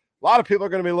one a lot of people are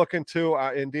going to be looking to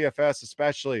in DFS,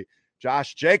 especially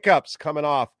Josh Jacobs coming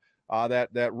off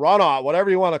that runoff, whatever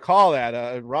you want to call that,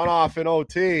 runoff in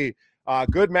OT.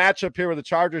 Good matchup here with the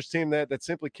Chargers team that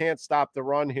simply can't stop the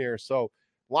run here. So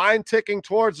line ticking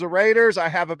towards the Raiders. I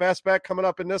have a best bet coming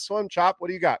up in this one. Chop, what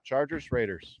do you got? Chargers,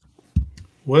 Raiders.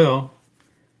 Well,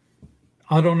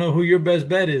 I don't know who your best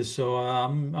bet is, so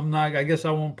I'm not. I guess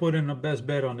I won't put in a best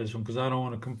bet on this one because I don't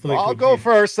want to conflict. I'll go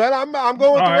first. Then I'm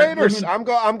going with the Raiders. I'm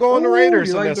going the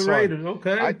Raiders in this one.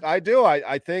 Okay, I do.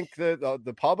 I think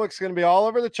the public's going to be all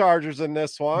over the Chargers in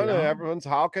this one. Yeah. And everyone's,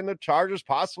 how can the Chargers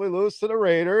possibly lose to the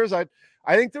Raiders? I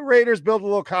think the Raiders built a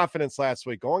little confidence last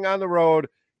week, going on the road,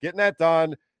 getting that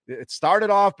done. It started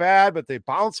off bad, but they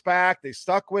bounced back. They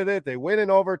stuck with it. They win in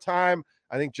overtime.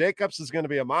 I think Jacobs is going to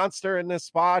be a monster in this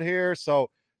spot here. So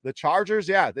the Chargers,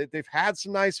 they've had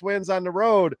some nice wins on the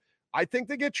road. I think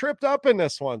they get tripped up in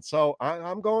this one. So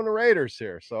I'm going to Raiders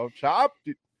here. So, Chop,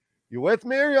 you with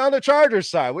me or you on the Chargers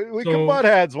side? We can butt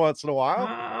heads once in a while.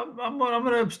 I'm going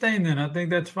to abstain then. I think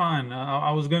that's fine.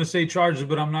 I was going to say Chargers,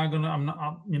 but I'm not going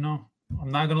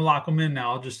to lock them in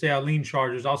now. I'll just say I lean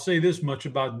Chargers. I'll say this much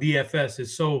about DFS.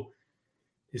 It's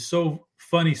so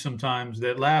funny sometimes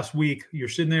that last week you're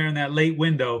sitting there in that late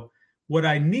window. What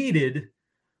I needed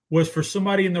was for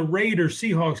somebody in the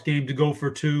Raiders-Seahawks game to go for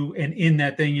 2 and in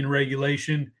that thing in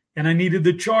regulation. And I needed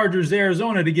the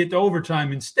Chargers-Arizona to get to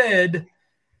overtime. Instead,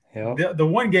 the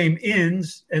one game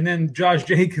ends, and then Josh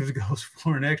Jacobs goes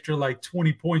for an extra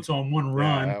 20 points on one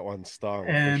run. Yeah, that one stung.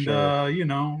 And,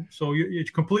 sure. So you're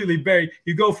completely buried.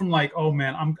 You go from oh,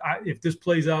 man, if this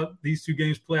plays out, these 2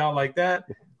 games play out like that,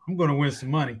 I'm going to win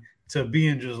some money, to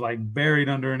being just buried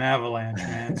under an avalanche,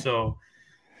 man. So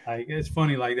it's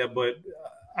funny like that, but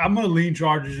I'm going to lean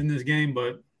Chargers in this game,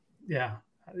 but yeah,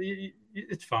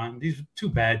 it's fine. These are 2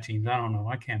 bad teams. I don't know.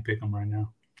 I can't pick them right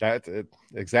now. That's it.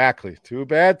 Exactly. 2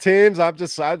 bad teams.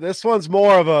 This one's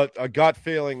more of a gut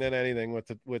feeling than anything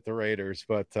with the Raiders,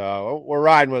 but we're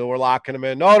riding with it. We're locking them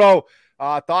in. No,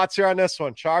 thoughts here on this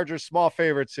one. Chargers, small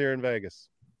favorites here in Vegas.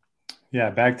 Yeah,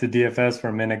 back to DFS for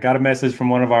a minute. Got a message from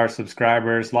one of our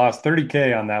subscribers. Lost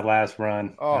 $30K on that last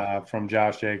run from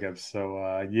Josh Jacobs. So,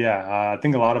 I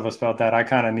think a lot of us felt that. I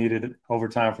kind of needed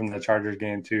overtime from the Chargers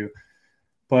game too.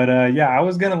 But, I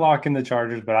was going to lock in the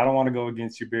Chargers, but I don't want to go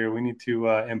against you, Beer. We need to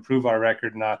improve our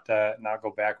record, not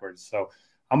go backwards. So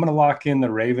I'm going to lock in the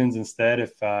Ravens instead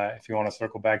if you want to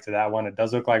circle back to that one. It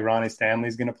does look like Ronnie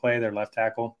Stanley's going to play, their left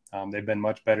tackle. They've been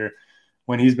much better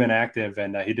when he's been active,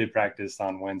 and he did practice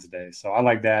on Wednesday. So I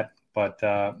like that. But,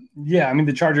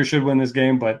 the Chargers should win this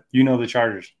game, but the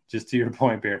Chargers, just to your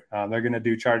point, Beer. They're going to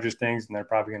do Chargers things, and they're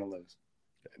probably going to lose.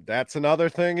 That's another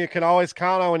thing you can always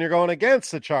count on when you're going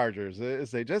against the Chargers is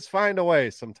they just find a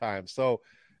way sometimes. So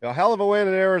a hell of a win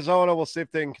in Arizona. We'll see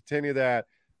if they can continue that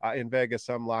in Vegas.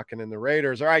 I'm locking in the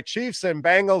Raiders. All right, Chiefs and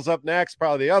Bengals up next.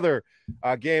 Probably the other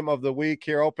game of the week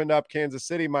here. Opened up Kansas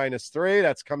City -3.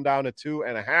 That's come down to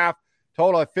 2.5.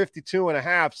 Total at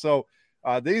 52.5. So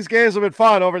these games have been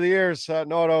fun over the years,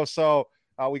 Noto. So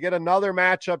we get another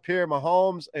matchup here.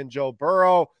 Mahomes and Joe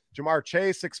Burrow. Jamar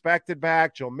Chase expected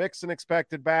back. Joe Mixon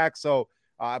expected back. So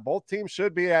both teams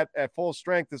should be at full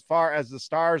strength as far as the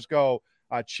stars go.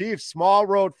 Chiefs, small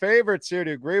road favorites here. Do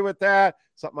you agree with that?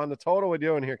 Something on the total we're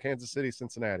doing here, Kansas City,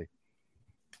 Cincinnati.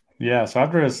 Yeah, so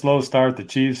after a slow start, the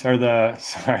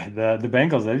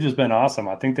Bengals, they've just been awesome.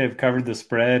 I think they've covered the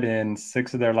spread in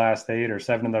 6 of their last 8 or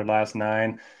 7 of their last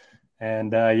 9.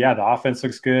 And, the offense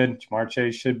looks good. Jamar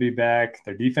Chase should be back.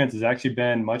 Their defense has actually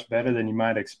been much better than you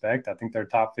might expect. I think they're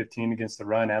top 15 against the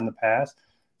run and the pass.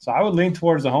 So I would lean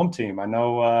towards the home team. I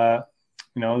know,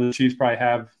 the Chiefs probably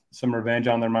have some revenge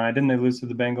on their mind. Didn't they lose to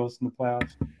the Bengals in the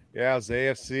playoffs? Yeah, it was the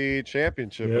AFC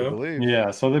Championship, I believe.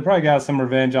 Yeah, so they probably got some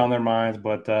revenge on their minds.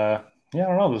 But, I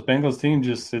don't know. This Bengals team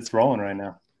it's rolling right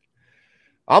now.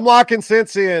 I'm locking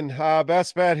Cincy in.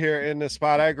 Best bet here in this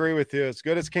spot. I agree with you. As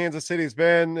good as Kansas City's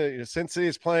been, Cincy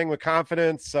is playing with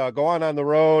confidence, going on the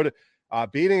road,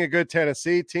 beating a good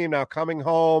Tennessee team, now coming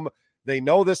home. They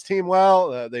know this team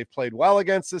well. They've played well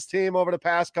against this team over the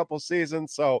past couple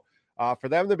seasons. So for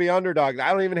them to be underdogs,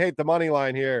 I don't even hate the money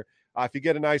line here if you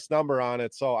get a nice number on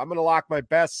it. So I'm going to lock my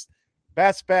best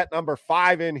bet number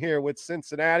 5 in here with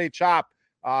Cincinnati. Chop,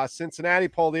 Cincinnati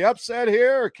pull the upset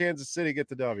here, or Kansas City get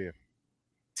the W?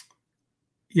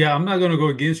 Yeah, I'm not going to go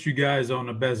against you guys on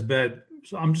the best bet.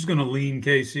 So I'm just going to lean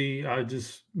KC.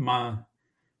 My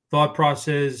thought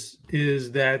process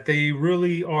is that they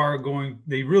really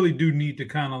do need to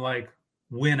kind of like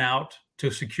win out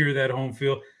to secure that home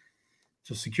field,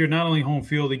 to secure not only home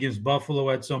field against Buffalo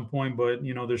at some point, but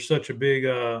there's such a big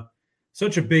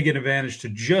advantage to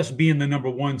just being the number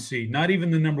 1 seed, not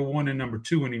even the number 1 and number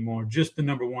 2 anymore, just the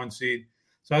number 1 seed.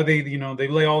 So I think, they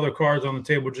lay all their cards on the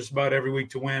table just about every week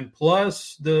to win,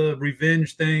 plus the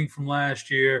revenge thing from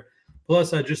last year.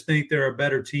 Plus, I just think they're a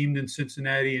better team than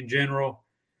Cincinnati in general.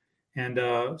 And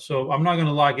so I'm not going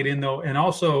to lock it in, though. And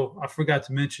also, I forgot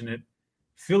to mention it,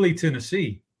 Philly,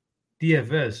 Tennessee,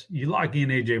 DFS, you lock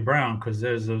in A.J. Brown because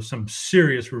there's some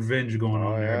serious revenge going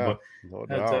on there. But no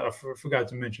doubt. I forgot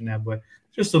to mention that. But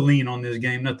just a lean on this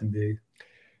game, nothing big.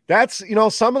 That's,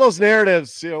 some of those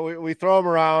narratives, we throw them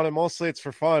around, and mostly it's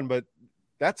for fun, but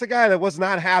that's a guy that was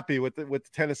not happy with the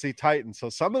Tennessee Titans. So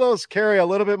some of those carry a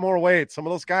little bit more weight. Some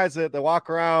of those guys that walk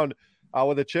around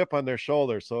with a chip on their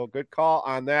shoulder. So good call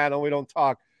on that. And we don't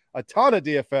talk a ton of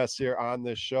DFS here on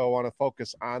this show. I want to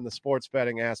focus on the sports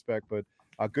betting aspect, but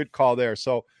a good call there.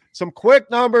 So some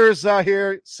quick numbers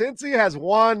here. Cincy has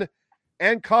won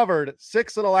and covered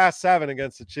 6 of the last 7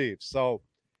 against the Chiefs. So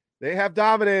they have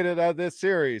dominated this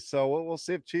series. So we'll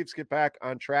see if Chiefs get back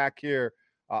on track here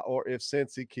or if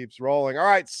Cincy keeps rolling. All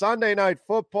right, Sunday Night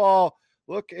Football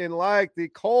looking like the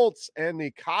Colts and the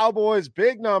Cowboys.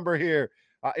 Big number here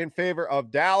in favor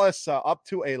of Dallas, up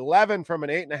to 11 from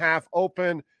an 8.5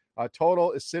 open.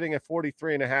 Total is sitting at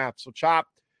 43.5. So, Chop,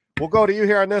 we'll go to you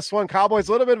here on this one. Cowboys,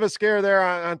 a little bit of a scare there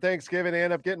on Thanksgiving. They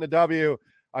end up getting a W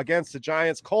against the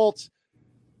Giants. Colts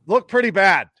look pretty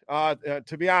bad,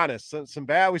 to be honest. Some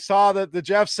bad. We saw the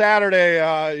Jeff Saturday,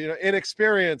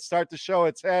 inexperience start to show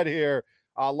its head here.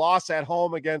 Loss at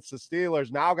home against the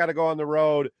Steelers. Now got to go on the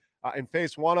road and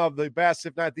face one of the best,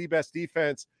 if not the best,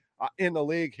 defense in the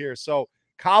league here. So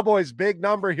Cowboys, big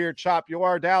number here. Chop, you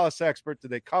are a Dallas expert.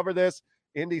 Did they cover this?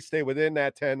 Indy stay within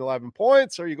that 10, 11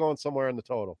 points, or are you going somewhere in the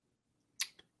total?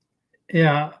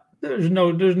 Yeah, there's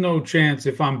no chance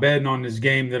if I'm betting on this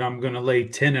game that I'm going to lay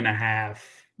 10.5,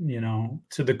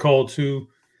 to the Colts, who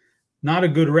not a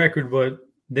good record, but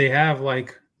they have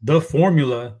like the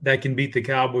formula that can beat the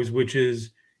Cowboys, which is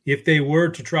if they were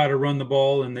to try to run the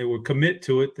ball and they would commit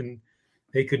to it, then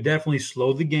they could definitely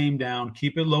slow the game down,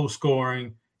 keep it low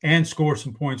scoring, and score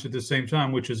some points at the same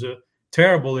time, which is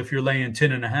terrible if you're laying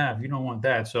 10.5. You don't want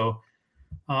that. So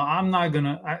I'm not going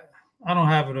to – I don't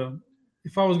have it.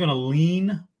 If I was going to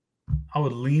lean, I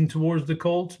would lean towards the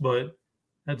Colts, but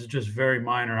that's just very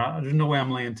minor. There's no way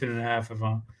I'm laying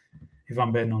 10.5 if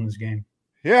I'm betting on this game.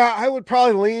 Yeah, I would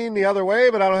probably lean the other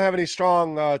way, but I don't have any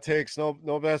strong takes.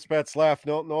 No best bets left.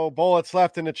 No bullets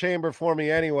left in the chamber for me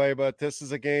anyway. But this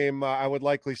is a game I would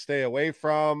likely stay away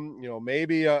from.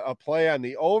 Maybe a play on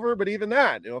the over, but even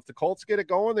that, if the Colts get it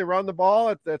going, they run the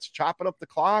ball. That's chopping up the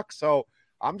clock. So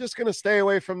I'm just going to stay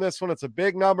away from this one. It's a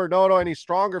big number. No, any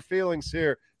stronger feelings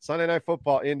here. Sunday Night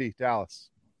Football, Indy, Dallas.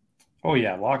 Oh,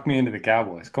 yeah, lock me into the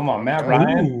Cowboys. Come on, Matt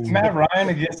Ryan. Ooh. Matt Ryan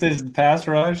against his pass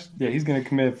rush. Yeah, he's going to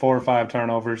commit 4 or 5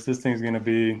 turnovers. This thing's going to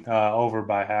be over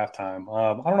by halftime.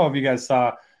 I don't know if you guys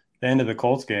saw the end of the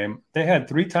Colts game. They had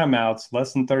 3 timeouts,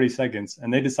 less than 30 seconds,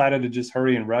 and they decided to just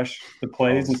hurry and rush the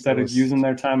plays instead of using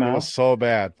their timeout. It was so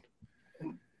bad.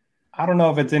 I don't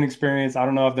know if it's inexperience. I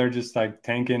don't know if they're just like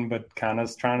tanking but kind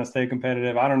of trying to stay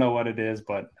competitive. I don't know what it is,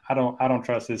 but I don't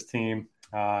trust this team.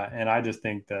 And I just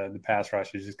think the pass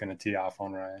rush is just going to tee off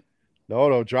on Ryan.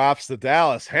 Noto drops the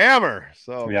Dallas hammer.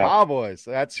 So yeah. Cowboys,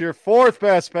 that's your 4th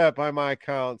best bet by my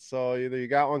count. So either you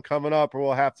got one coming up or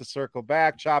we'll have to circle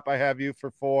back. Chop, I have you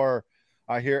for 4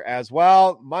 here as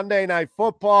well. Monday Night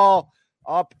Football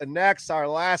up next. Our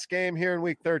last game here in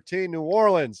Week 13. New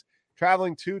Orleans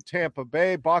traveling to Tampa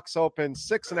Bay. Bucks open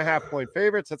 6.5-point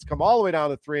favorites. That's come all the way down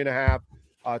to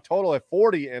 3.5. Total at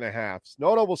 40.5.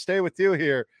 Noto will stay with you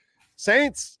here.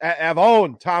 Saints have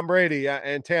owned Tom Brady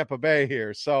and Tampa Bay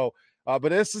here. So, but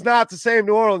this is not the same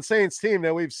New Orleans Saints team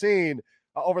that we've seen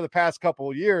over the past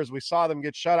couple of years. We saw them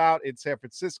get shut out in San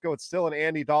Francisco. It's still an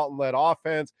Andy Dalton-led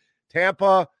offense.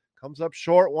 Tampa comes up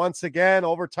short once again,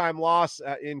 overtime loss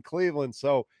in Cleveland.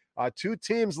 So Two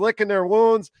teams licking their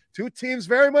wounds. Two teams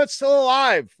very much still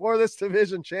alive for this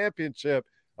division championship.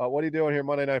 What are you doing here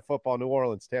Monday Night Football, New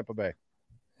Orleans, Tampa Bay?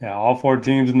 Yeah, all 4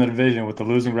 teams in the division with the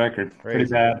losing record. Crazy.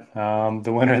 Pretty bad.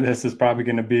 The winner of this is probably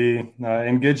going to be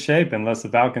in good shape unless the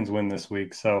Falcons win this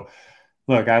week. So,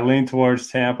 look, I lean towards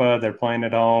Tampa. They're playing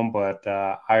at home, but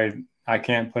I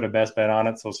can't put a best bet on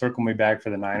it. So circle me back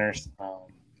for the Niners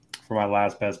for my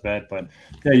last best bet. But,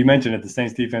 yeah, you mentioned it. The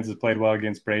Saints defense has played well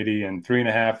against Brady, and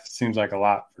 3.5 seems like a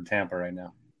lot for Tampa right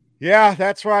now. Yeah,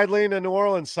 that's where I'd lean the New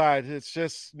Orleans side. It's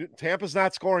just Tampa's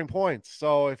not scoring points.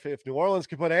 So if New Orleans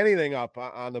can put anything up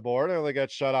on the board, they only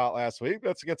got shut out last week.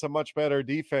 That's against a much better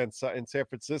defense in San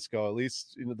Francisco. At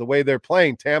least the way they're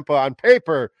playing. Tampa on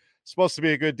paper supposed to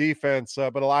be a good defense,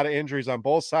 but a lot of injuries on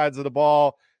both sides of the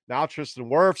ball. Now Tristan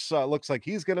Wirfs looks like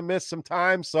he's going to miss some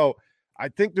time. So I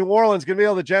think New Orleans going to be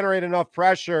able to generate enough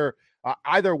pressure,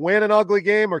 either win an ugly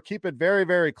game or keep it very,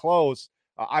 very close.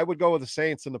 I would go with the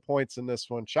Saints and the points in this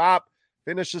one. Chop,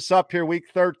 finish this up here, Week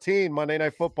 13, Monday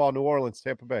Night Football, New Orleans,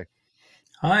 Tampa Bay.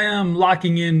 I am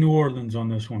locking in New Orleans on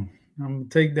this one. I'm going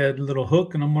to take that little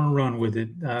hook and I'm going to run with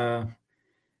it.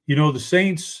 The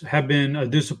Saints have been a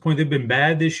disappointment. They've been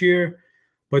bad this year,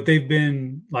 but they've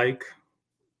been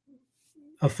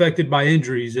affected by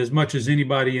injuries as much as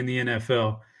anybody in the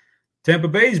NFL. Tampa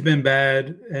Bay's been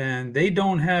bad, and they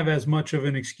don't have as much of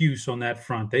an excuse on that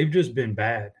front. They've just been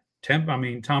bad.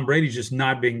 Tom Brady's just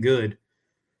not been good.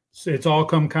 So it's all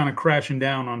come kind of crashing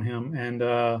down on him. And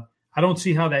I don't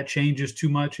see how that changes too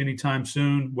much anytime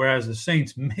soon. Whereas the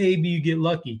Saints, maybe you get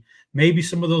lucky. Maybe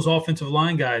some of those offensive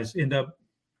line guys end up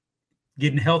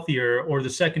getting healthier, or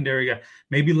the secondary guy.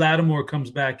 Maybe Lattimore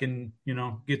comes back and,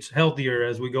 gets healthier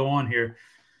as we go on here.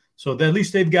 So at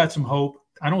least they've got some hope.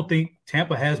 I don't think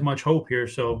Tampa has much hope here.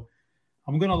 So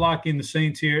I'm going to lock in the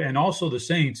Saints here. And also the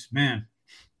Saints, man,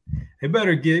 they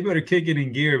better kick it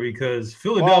in gear because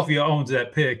Philadelphia owns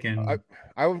that pick. And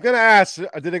I was going to ask,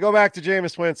 did they go back to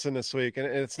Jameis Winston this week? And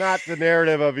it's not the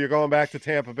narrative of you're going back to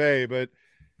Tampa Bay, but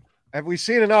have we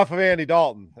seen enough of Andy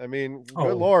Dalton? I mean,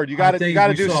 good Lord, you got to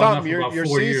do something. Your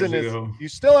season is you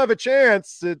still have a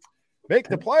chance to make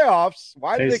the playoffs.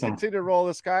 Why did they continue to roll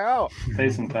this guy out?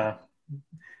 Take some time.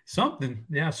 Something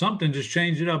just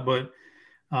changed it up, but.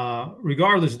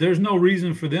 Regardless, there's no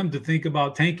reason for them to think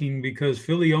about tanking because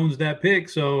Philly owns that pick.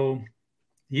 So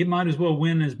you might as well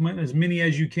win as many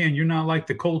as you can. You're not like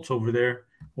the Colts over there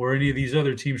or any of these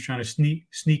other teams trying to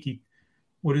sneaky.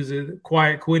 What is it?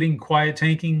 Quiet quitting, quiet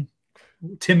tanking,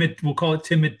 timid. We'll call it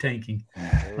timid tanking.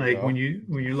 When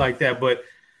you're like that. But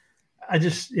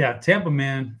Tampa,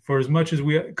 man, for as much as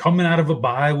we coming out of a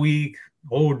bye week.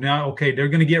 Oh, now, okay, they're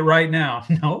going to get right now.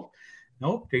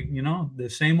 Nope, the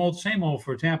same old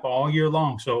for Tampa all year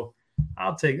long. So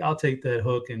I'll take that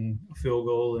hook and a field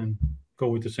goal and go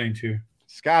with the Saints here.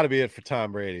 It's got to be it for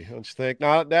Tom Brady, don't you think?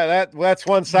 No, that's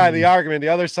one side of the argument. The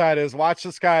other side is watch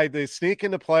this guy. They sneak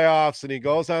into playoffs and he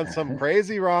goes on some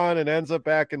crazy run and ends up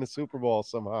back in the Super Bowl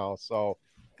somehow. So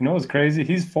what's crazy?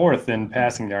 He's 4th in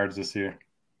passing yards this year.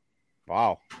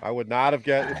 Wow, I would not have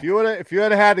guessed if you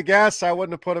had to guess. I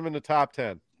wouldn't have put him in the top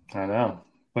 10. I know.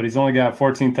 But he's only got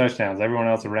 14 touchdowns. Everyone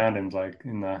else around him's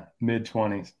in the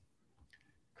mid-20s.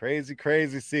 Crazy,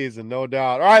 crazy season, no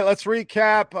doubt. All right, let's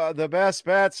recap the best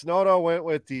bets. Noto went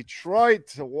with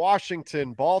Detroit,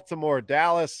 Washington, Baltimore,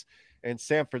 Dallas, and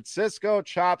San Francisco.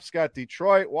 Chops got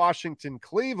Detroit, Washington,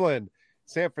 Cleveland,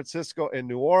 San Francisco, and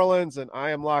New Orleans. And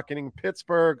I am locking in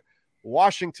Pittsburgh,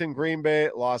 Washington, Green Bay,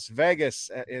 Las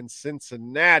Vegas, and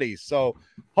Cincinnati. So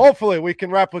hopefully we can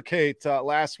replicate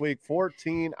last week,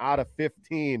 14 out of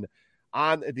 15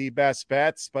 on the best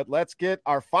bets. But let's get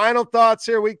our final thoughts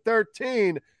here, week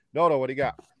 13. Noto, what do you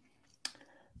got?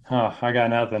 Oh, I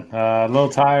got nothing. A little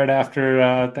tired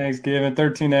after Thanksgiving.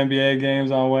 13 NBA games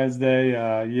on Wednesday.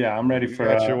 I'm ready for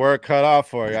got your work cut off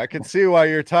for you. I can see why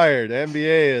you're tired.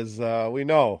 NBA is, we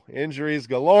know, injuries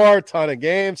galore, ton of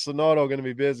games. So Noto going to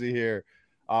be busy here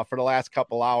for the last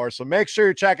couple hours. So make sure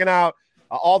you're checking out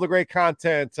all the great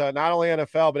content, not only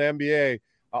NFL, but NBA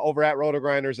over at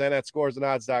RotoGrinders and at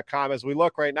scoresandodds.com. As we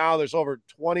look right now, there's over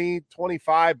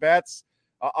 25 bets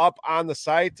up on the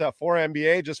site for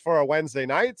NBA just for a Wednesday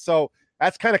night. So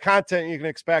that's kind of content you can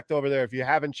expect over there. If you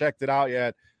haven't checked it out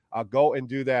yet, go and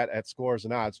do that at Scores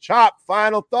and Odds. Chop,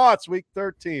 final thoughts, week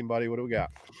 13, buddy. What do we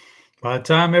got? By the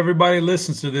time everybody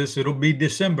listens to this, it'll be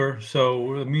December.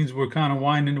 So it means we're kind of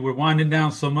winding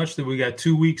down so much that we got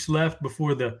 2 weeks left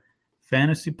before the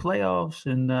fantasy playoffs.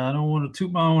 And I don't want to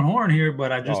toot my own horn here,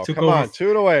 but I just took over.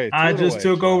 Toot away. I just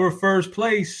took over first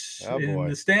place in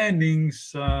the standings.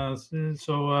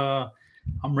 So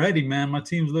I'm ready, man. My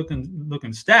team's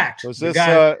looking stacked. So is this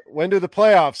when do the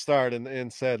playoffs start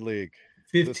in said league?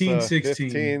 15, 16.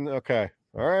 15. Okay.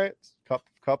 All right.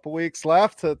 Couple weeks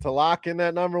left to lock in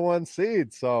that number 1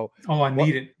 seed. So I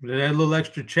need it. That little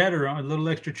extra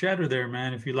cheddar there,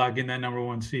 man. If you lock in that number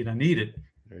 1 seed, I need it.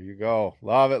 There you go.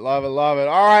 Love it.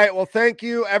 All right. Well, thank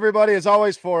you everybody as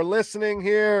always for listening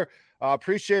here.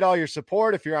 Appreciate all your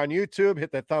support. If you're on YouTube,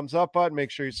 hit that thumbs up button.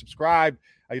 Make sure you subscribe.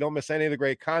 You don't miss any of the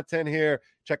great content here.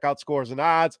 Check out Scores and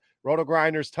Odds, Roto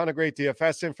Grinders, ton of great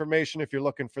DFS information if you're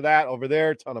looking for that over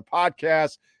there. Ton of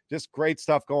podcasts, just great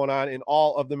stuff going on in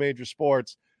all of the major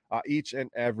sports each and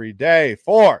every day.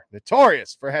 For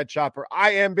Notorious, for Head Shopper,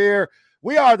 I am Beer.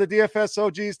 We are the DFS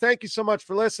OGs. Thank you so much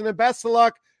for listening. Best of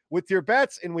luck with your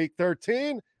bets in Week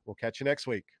 13. We'll catch you next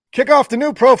week. Kick off the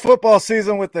new pro football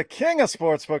season with the king of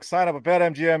sportsbooks. Sign up at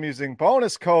BetMGM using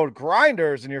bonus code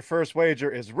GRINDERS, and your first wager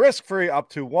is risk-free up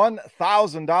to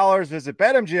 $1,000. Visit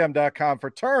BetMGM.com for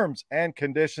terms and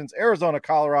conditions. Arizona,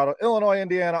 Colorado, Illinois,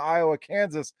 Indiana, Iowa,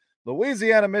 Kansas,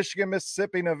 Louisiana, Michigan,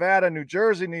 Mississippi, Nevada, New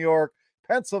Jersey, New York,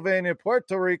 Pennsylvania,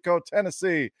 Puerto Rico,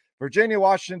 Tennessee, Virginia,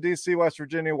 Washington, D.C., West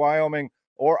Virginia, Wyoming,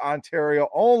 or Ontario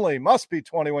only. Must be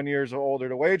 21 years or older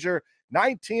to wager.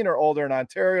 19 or older in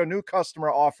Ontario. New customer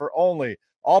offer only.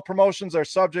 All promotions are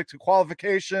subject to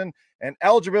qualification and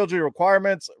eligibility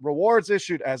requirements. Rewards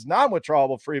issued as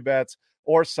non-withdrawable free bets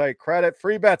or site credit.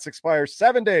 Free bets expire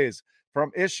 7 days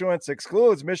from issuance.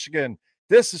 Excludes Michigan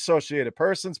disassociated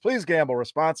persons. Please gamble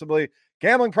responsibly.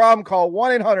 Gambling problem? Call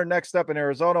 1-800-NEXT-STEP in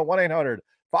Arizona.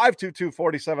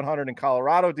 1-800-522-4700 in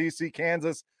Colorado, D.C.,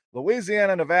 Kansas,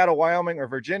 Louisiana, Nevada, Wyoming, or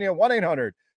Virginia.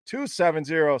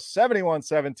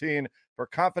 1-800-270-7117 for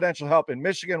confidential help in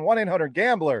Michigan.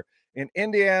 1-800-GAMBLER in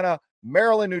Indiana,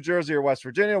 Maryland, New Jersey, or West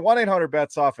Virginia.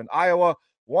 1-800-BETS-OFF in Iowa.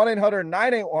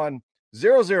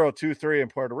 1-800-981-0023 in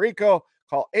Puerto Rico.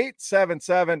 Call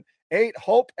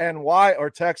 877-8-HOPE-NY or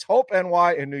text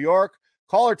HOPE-NY in New York.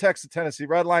 Call or text the Tennessee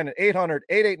Red Line at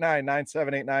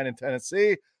 800-889-9789 in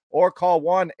Tennessee, or call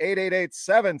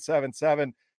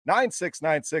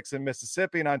 1-888-777-9696 in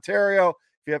Mississippi and Ontario. If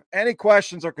you have any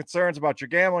questions or concerns about your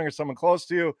gambling or someone close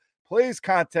to you, please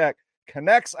contact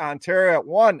Connects Ontario at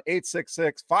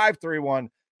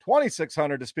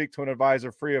 1-866-531-2600 to speak to an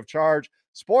advisor free of charge.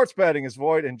 Sports betting is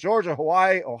void in Georgia,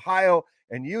 Hawaii, Ohio,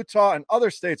 and Utah, and other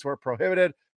states where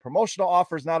prohibited. Promotional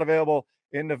offers not available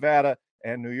in Nevada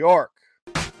and New York.